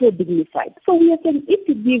not so dignified. So we are saying if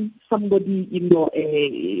you give somebody,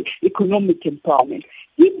 economic empowerment,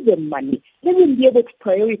 give them money, let them be able to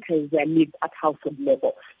prioritize their needs at household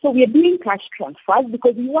level. So we are doing cash transfers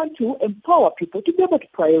because we want to empower people to be able to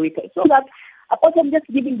prioritize so that apart from just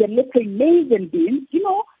giving them, let's say, maize and beans,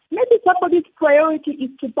 maybe somebody's priority is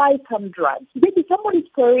to buy some drugs. Maybe somebody's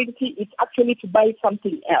priority is actually to buy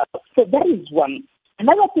something else. So that is one.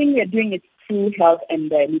 Another thing we are doing is through health and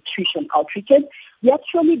nutrition outreaches. We're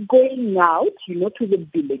actually going out, to the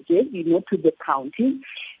villages, to the counties,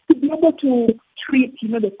 to be able to treat,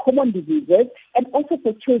 the common diseases, and also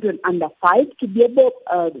for children under 5 to be able,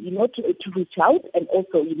 to reach out and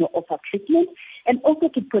also, offer treatment, and also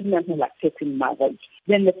to pregnant and lactating mothers.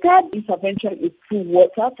 Then the third intervention is through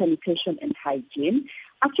water, sanitation, and hygiene.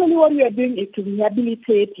 Actually, what we are doing is to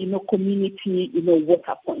rehabilitate, community,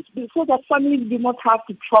 water points, so that families do not have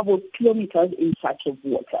to travel kilometers in search of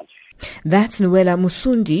water. That's Noella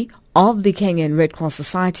Musundi of the Kenyan Red Cross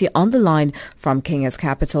Society on the line from Kenya's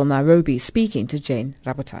capital, Nairobi, speaking to Jane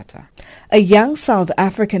Rabutata. A young South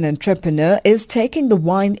African entrepreneur is taking the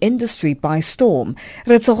wine industry by storm.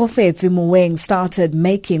 Retsogofetsi Moeng started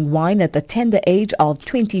making wine at the tender age of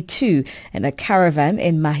 22 in a caravan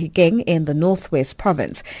in Mahikeng in the Northwest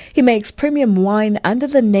Province. He makes premium wine under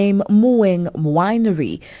the name Moeng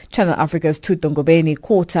Winery. Channel Africa's Tutongobeni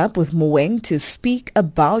caught up with Moeng to speak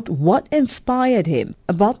about what inspired him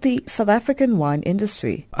about the South African wine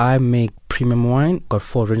industry. I make premium wine. Got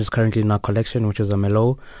 4 ranges currently in our collection, which is a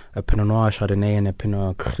Merlot, a Pinot Noir, Chardonnay, and a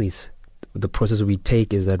Pinot Gris. The process we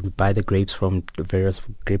take is that we buy the grapes from the various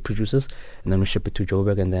grape producers, and then we ship it to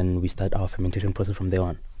Joburg, and then we start our fermentation process from there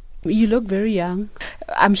on. You look very young.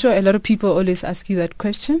 I'm sure a lot of people always ask you that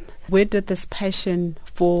question. Where did this passion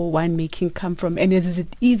for winemaking come from? And is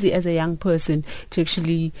it easy as a young person to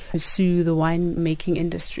actually pursue the winemaking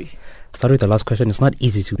industry? Start with the last question. It's not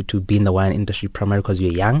easy to be in the wine industry, primarily because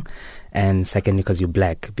you're young, and secondly because you're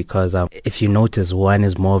black. Because if you notice, wine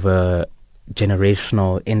is more of a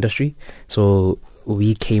generational industry. So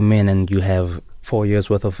we came in and you have 4 years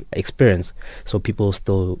worth of experience. So people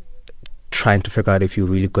still trying to figure out if you're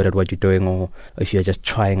really good at what you're doing or if you're just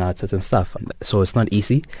trying out certain stuff. So it's not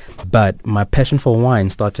easy. But my passion for wine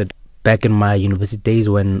started back in my university days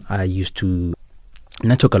when I used to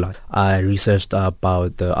network a lot. I researched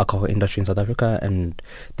about the alcohol industry in South Africa and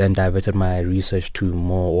then diverted my research to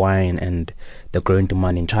more wine and the growing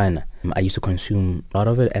demand in China. I used to consume a lot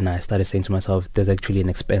of it, and I started saying to myself, there's actually an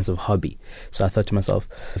expensive hobby. So I thought to myself,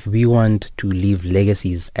 if we want to leave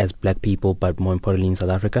legacies as black people, but more importantly in South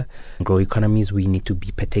Africa, grow economies, we need to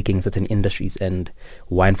be partaking in certain industries. And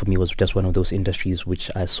wine for me was just one of those industries which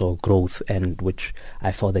I saw growth and which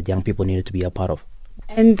I felt that young people needed to be a part of.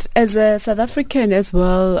 And as a South African as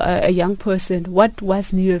well, a young person, what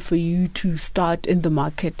was needed for you to start in the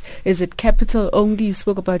market? Is it capital only? You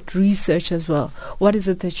spoke about research as well. What is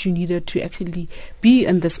it that you needed to actually be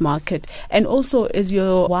in this market? And also, is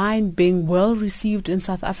your wine being well received in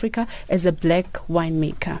South Africa as a black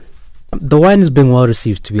winemaker? The wine is being well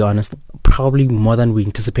received, to be honest. Probably more than we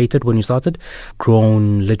anticipated when you started.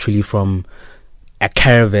 Grown literally from a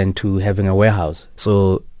caravan to having a warehouse.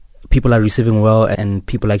 So people are receiving well, and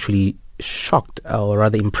people are actually shocked or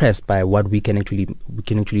rather impressed by what we can actually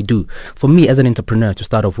do. For me as an entrepreneur, to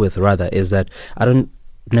start off with rather, is that I don't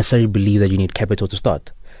necessarily believe that you need capital to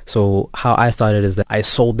start. So how I started is that I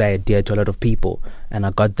sold the idea to a lot of people and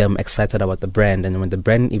I got them excited about the brand, and when the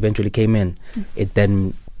brand eventually came in, it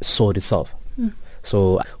then sold itself.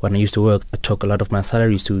 So when I used to work, I took a lot of my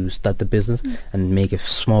salaries to start the business and make a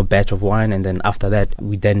small batch of wine, and then after that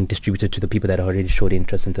we then distributed to the people that already showed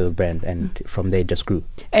interest into the brand, and from there it just grew.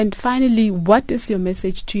 And finally, what is your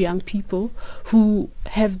message to young people who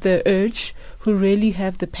have the urge, who really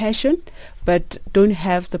have the passion but don't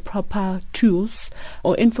have the proper tools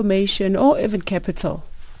or information or even capital?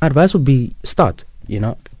 My advice would be start.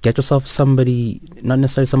 Get yourself somebody, not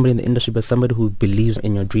necessarily somebody in the industry, but somebody who believes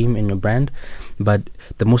in your dream, in your brand. But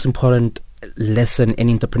the most important lesson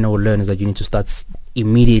any entrepreneur will learn is that you need to start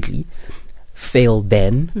immediately, fail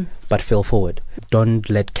then, but fail forward. Don't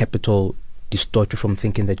let capital distort you from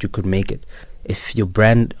thinking that you could make it. If your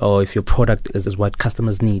brand or if your product is what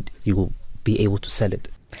customers need, you will be able to sell it.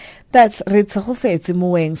 That's Retsogofetsi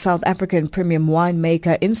Moeng, South African premium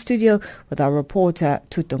winemaker, in studio with our reporter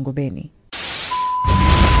Tutongobeni.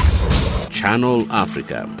 Channel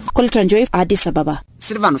Africa. Colton Joy, Addis Ababa.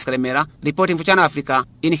 Silvanus Kalemera, reporting for Channel Africa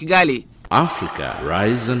in Kigali. Africa,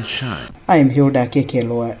 rise and shine. I am Hilda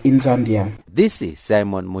Kekelwa in Zambia. This is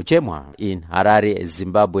Simon Muchemwa in Harare,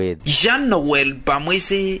 Zimbabwe. Jean-Noel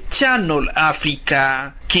Bamwese, Channel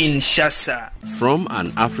Africa, Kinshasa. From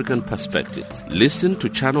an African perspective, listen to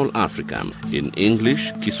Channel Africa in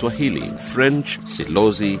English, Kiswahili, French,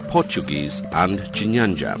 Silozi, Portuguese, and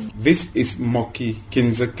Chinyanja. This is Moki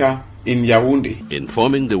Kinzeka in Yaoundé,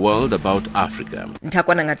 informing the world about Africa.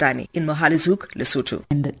 Ntakwana Ngatani in Mohalizuk, Lesotho.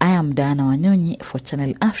 And I am Diana Wanyonyi for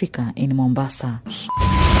Channel Africa in Mombasa.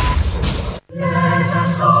 Let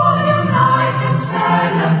us all unite and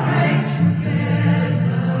celebrate together.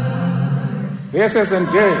 This is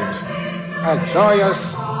indeed a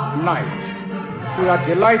joyous night. We are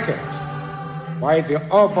delighted by the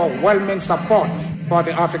overwhelming support for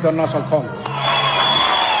the African National Congress.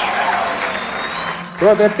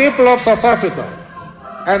 To the people of South Africa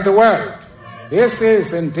and the world, this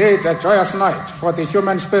is indeed a joyous night for the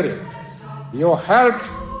human spirit. You helped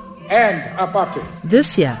end apartheid.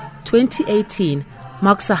 This year, 2018,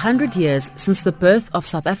 marks 100 years since the birth of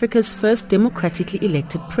South Africa's first democratically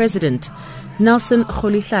elected president, Nelson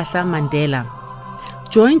Rolihlahla Mandela.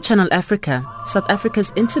 Join Channel Africa, South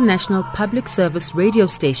Africa's international public service radio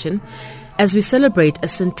station, as we celebrate a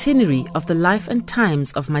centenary of the life and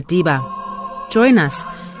times of Madiba. Join us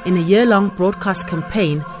in a year-long broadcast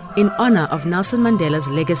campaign in honor of Nelson Mandela's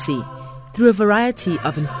legacy through a variety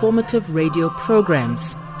of informative radio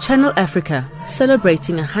programs. Channel Africa,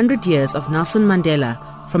 celebrating 100 years of Nelson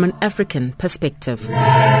Mandela from an African perspective. Let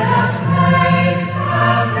us make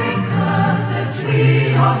Africa the tree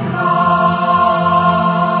of life.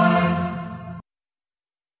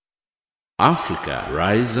 Africa,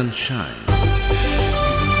 rise and shine.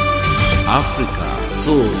 Africa,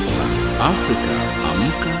 zorka. Africa,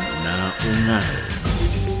 amka na ung'are.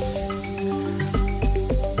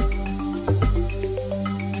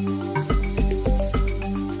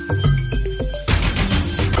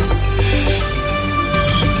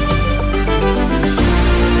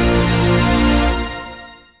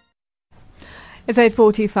 It's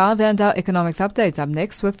 8:45 and our economics updates up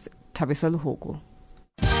next with Thabiso Luhuku.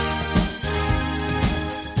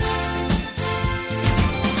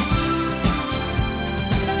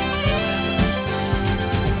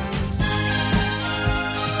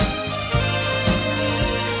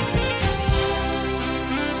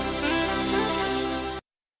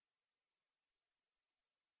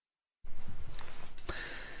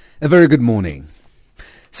 A very good morning.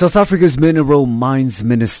 South Africa's Mineral Mines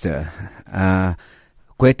Minister,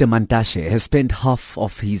 Gwede Mantashe, has spent half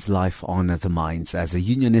of his life on the mines as a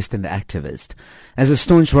unionist and activist. As a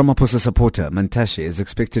staunch Ramaphosa supporter, Mantashe is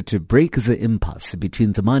expected to break the impasse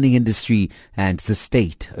between the mining industry and the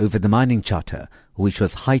state over the mining charter, which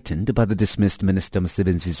was heightened by the dismissed Minister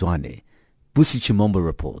Msebenzi Zwane. Busi Chimombo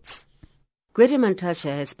reports. Gwede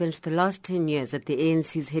Mantashe has spent the last 10 years at the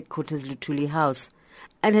ANC's headquarters Luthuli House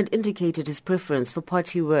and had indicated his preference for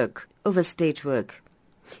party work over state work.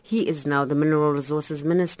 He is now the Mineral Resources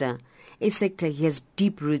Minister, a sector he has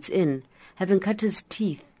deep roots in, having cut his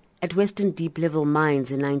teeth at Western Deep-Level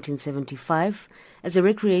Mines in 1975 as a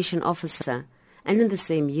recreation officer, and in the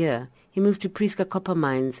same year he moved to Prieska Copper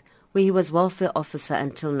Mines, where he was welfare officer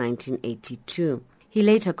until 1982. He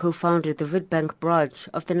later co-founded the Witbank branch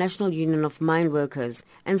of the National Union of Mine Workers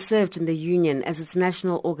and served in the union as its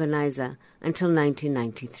national organizer until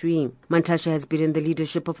 1993. Mantashe has been in the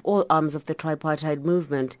leadership of all arms of the tripartite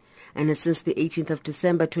movement and has since the 18th of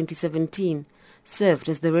December 2017 served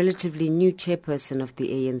as the relatively new chairperson of the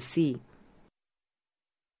ANC.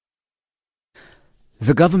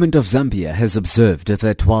 The government of Zambia has observed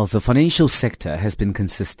that while the financial sector has been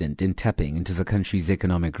consistent in tapping into the country's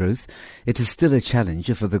economic growth, it is still a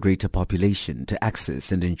challenge for the greater population to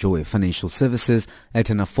access and enjoy financial services at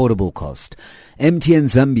an affordable cost. MTN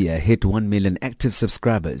Zambia hit 1 million active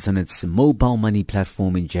subscribers on its mobile money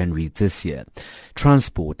platform in January this year.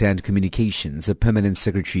 Transport and Communications Permanent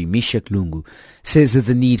Secretary Mishek Lungu says that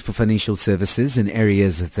the need for financial services in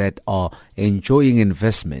areas that are enjoying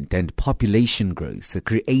investment and population growth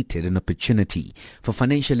created an opportunity for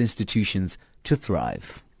financial institutions to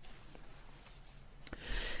thrive.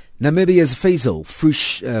 Namibia's Faisal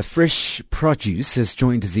Fresh Produce has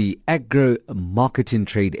joined the Agro Marketing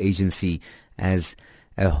Trade Agency as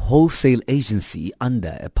a wholesale agency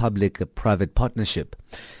under a public-private partnership.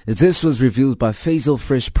 This was revealed by Faisal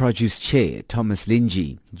Fresh Produce Chair Thomas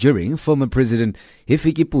Linji during former President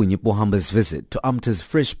Hifikepunye Pohamba's visit to AMTA's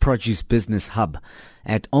Fresh Produce Business Hub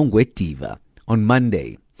at Ongwediva on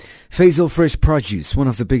Monday. Faisal Fresh Produce, one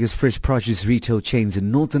of the biggest fresh produce retail chains in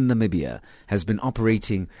northern Namibia, has been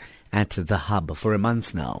operating at the hub for a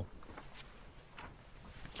month now.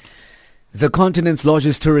 The continent's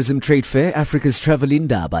largest tourism trade fair, Africa's Travel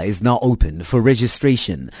Indaba, is now open for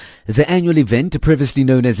registration. The annual event, previously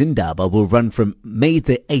known as Indaba, will run from May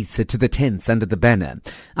the 8th to the 10th under the banner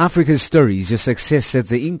Africa's Stories, Your Success at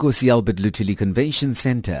the Inkosi Albert Luthuli Convention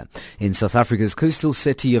Centre in South Africa's coastal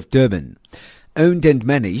city of Durban. Owned and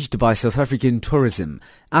managed by South African Tourism,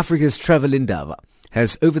 Africa's Travel Indaba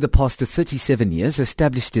has over the past 37 years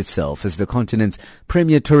established itself as the continent's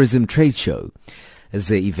premier tourism trade show.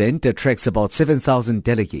 The event attracts about 7,000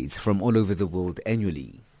 delegates from all over the world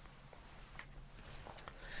annually.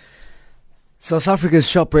 South Africa's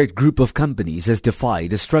Shoprite group of companies has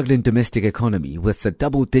defied a struggling domestic economy with a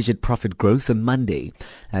double-digit profit growth on Monday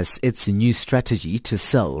as its new strategy to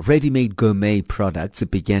sell ready-made gourmet products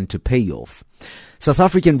began to pay off. South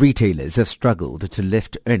African retailers have struggled to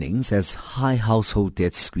lift earnings as high household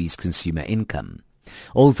debt squeeze consumer income.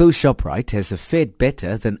 Although ShopRite has fared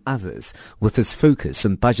better than others with its focus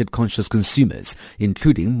on budget-conscious consumers,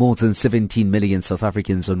 including more than 17 million South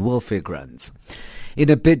Africans on welfare grants. In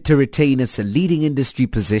a bid to retain its leading industry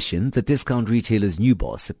position, the discount retailer's new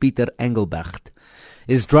boss, Pieter Engelbrecht,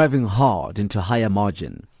 is driving hard into higher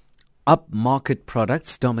margin, up-market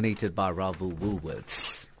products dominated by rival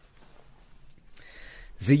Woolworths.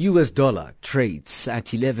 The US dollar trades at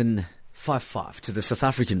 11.55 to the South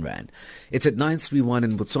African rand. It's at 9.31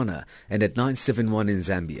 in Botswana and at 9.71 in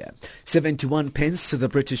Zambia. 71 pence to the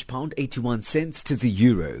British pound, 81 cents to the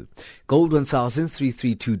euro. Gold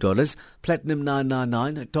 $1,332, platinum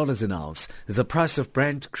 $999 an ounce. The price of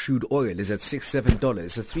Brent crude oil is at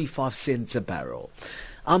 $67.35 a barrel.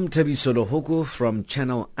 I'm Thabiso Lohoko from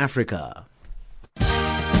Channel Africa.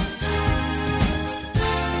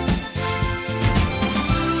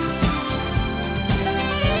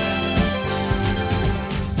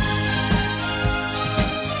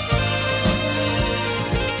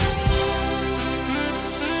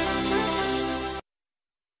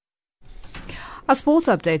 A sports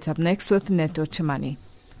update up next with Neto Chimani.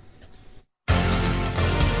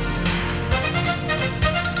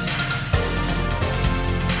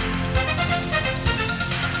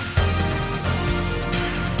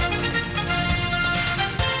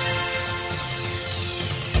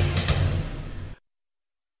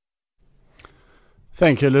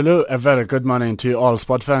 Thank you, Lulu. A very good morning to all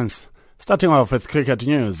sport fans. Starting off with cricket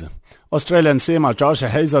news. Australian seamer Josh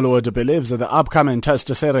Hazlewood believes that the upcoming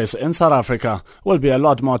Test series in South Africa will be a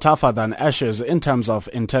lot more tougher than Ashes in terms of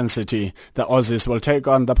intensity. The Aussies will take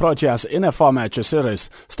on the Proteas in a 4-match series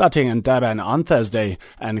starting in Durban on Thursday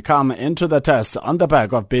and come into the Test on the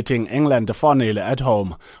back of beating England 4-0 at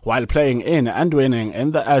home. While playing in and winning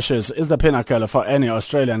in the Ashes is the pinnacle for any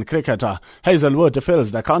Australian cricketer, Hazlewood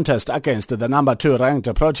feels the contest against the number 2 ranked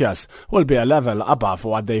Proteas will be a level above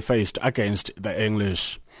what they faced against the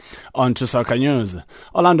English. On to soccer news.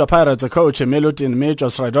 Orlando Pirates coach Milutin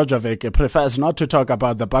Mijos Radojevic prefers not to talk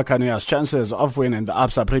about the Buccaneers' chances of winning the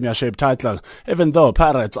ABSA Premiership title, even though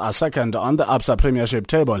Pirates are second on the ABSA Premiership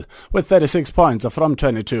table with 36 points from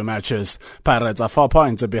 22 matches. Pirates are 4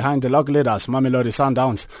 points behind the log leaders Mamelodi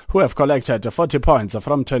Sundowns, who have collected 40 points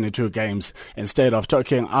from 22 games. Instead of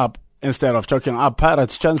talking up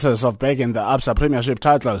Pirates' chances of bagging the ABSA Premiership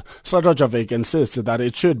title, Radojevic insists that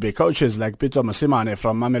it should be coaches like Pitso Mosimane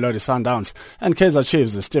from Mamelodi Sundowns and Kaizer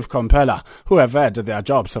Chiefs Steve Kompella, who have had their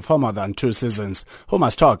jobs for more than 2 seasons, who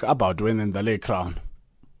must talk about winning the league crown.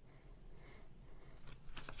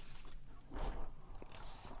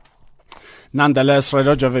 Nonetheless,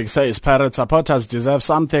 Radojevic says Pirate supporters deserve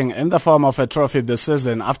something in the form of a trophy this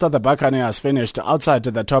season after the Buccaneers finished outside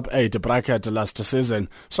the top 8 bracket last season.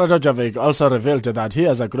 Radojevic also revealed that he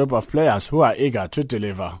has a group of players who are eager to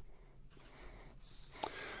deliver.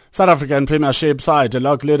 South African Premiership side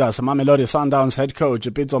log leaders Mamelodi Sundowns head coach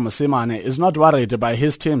Pitso Mosimane is not worried by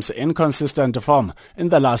his team's inconsistent form in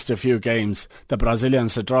the last few games. The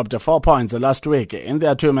Brazilians dropped 4 points last week in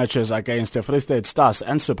their 2 matches against Free State Stars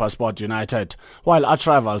and SuperSport United, while arch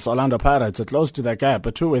rivals Orlando Pirates closed the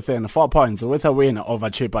gap to within 4 points with a win over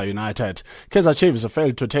Chippa United. Kaizer Chiefs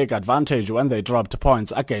failed to take advantage when they dropped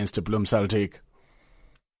points against Bloem Celtic.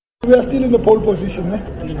 We are still in the pole position.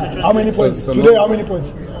 How many points? Today, how many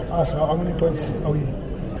points? How many points are we?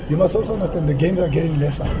 You must also understand the games are getting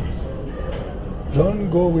lesser.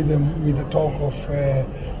 Don't go with the talk of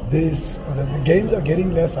this or that. The games are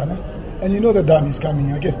getting lesser. And you know the derby is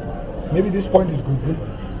coming again. Maybe this point is good.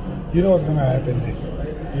 You know what's going to happen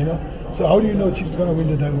there. You know? So how do you know Chiefs is going to win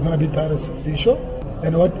the derby? We're going to beat Paris. Are you sure?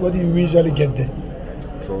 And what do you usually get there?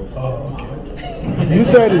 True. Oh, okay. You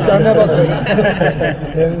said it, I never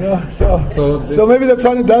said it. You know, so maybe that's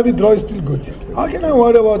why the derby draw is still good. How can I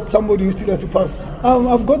worry about somebody who still has to pass?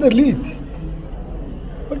 I've got a lead.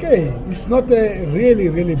 Okay, it's not a really,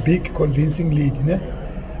 really big convincing lead,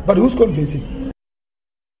 but who's convincing?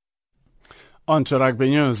 On to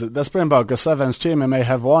rugby news. The Springbok Sevens team may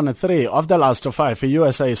have won 3 of the last 5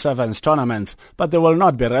 USA Sevens tournaments, but they will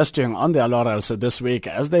not be resting on their laurels this week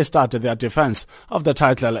as they start their defense of the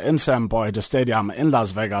title in Sam Boyd Stadium in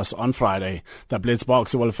Las Vegas on Friday. The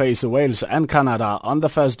Blitzboks will face Wales and Canada on the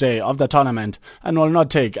first day of the tournament and will not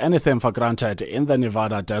take anything for granted in the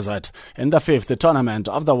Nevada desert. In the 5th tournament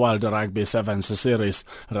of the World Rugby Sevens series,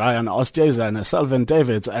 Ryan Oosthuizen, Selvin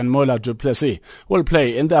Davids and Mola du Plessis will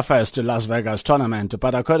play in their first Las Vegas year's tournament,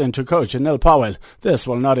 but according to coach Neil Powell, this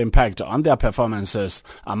will not impact on their performances.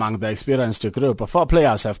 Among the experienced group, 4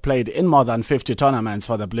 players have played in more than 50 tournaments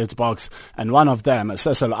for the Blitzboks, and one of them,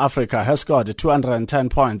 Cecil Africa, has scored 210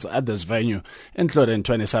 points at this venue, including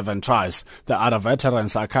 27 tries. The other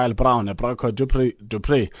veterans are Kyle Brown, Broco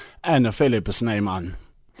Dupree, and Philip Sneyman.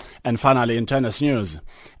 And finally, in tennis news,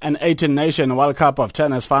 an 18-nation World Cup of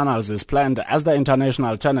Tennis finals is planned as the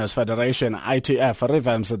International Tennis Federation ITF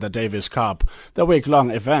revamps the Davis Cup. The week-long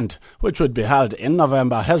event, which would be held in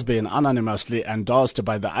November, has been unanimously endorsed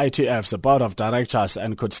by the ITF's board of directors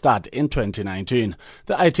and could start in 2019.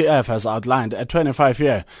 The ITF has outlined a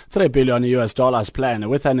 25-year, $3 billion plan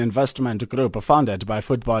with an investment group founded by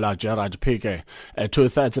footballer Gerard Piqué. A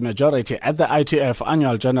 2/3 majority at the ITF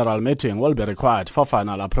annual general meeting will be required for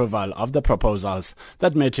final approval of the proposals.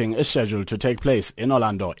 That meeting is scheduled to take place in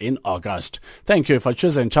Orlando in August. Thank you for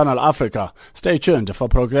choosing Channel Africa. Stay tuned for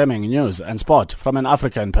programming, news and sport from an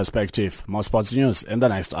African perspective. More sports news in the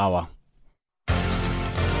next hour.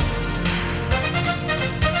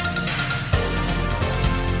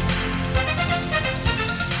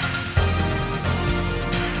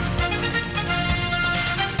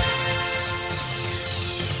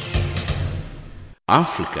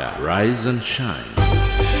 Africa, rise and shine.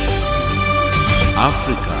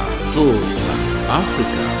 Afrika Zorka.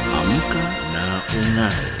 Afrika amka na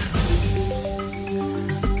ung'are.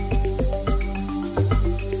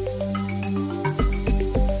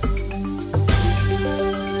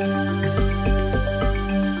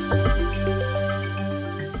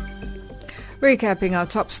 Recapping our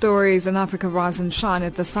top stories on Africa Rise and Shine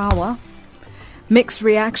at this hour. Mixed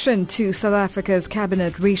reaction to South Africa's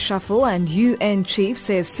cabinet reshuffle, and UN chief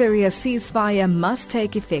says Syria ceasefire must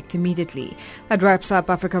take effect immediately. That wraps up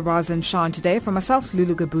Africa Rise and Shine today. From myself,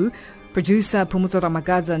 Lulu Gabu, producer Pumuzo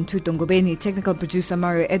Ramagadza and Tutongobeni, technical producer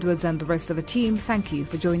Mario Edwards and the rest of the team, thank you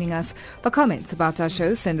for joining us. For comments about our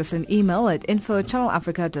show, send us an email at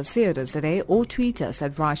info@channelafrica.co.za or tweet us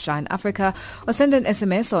at Rise Shine Africa, or send an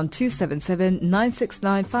SMS on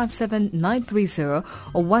 277-969-57930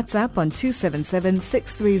 or WhatsApp on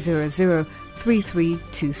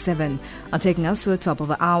 277-6300-3327. Now taking us to the top of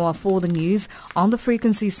the hour for the news on the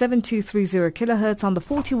frequency 7230 kHz on the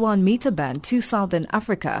 41 meter band to Southern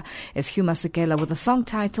Africa is Huma Sekela with a song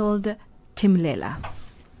titled Timlela.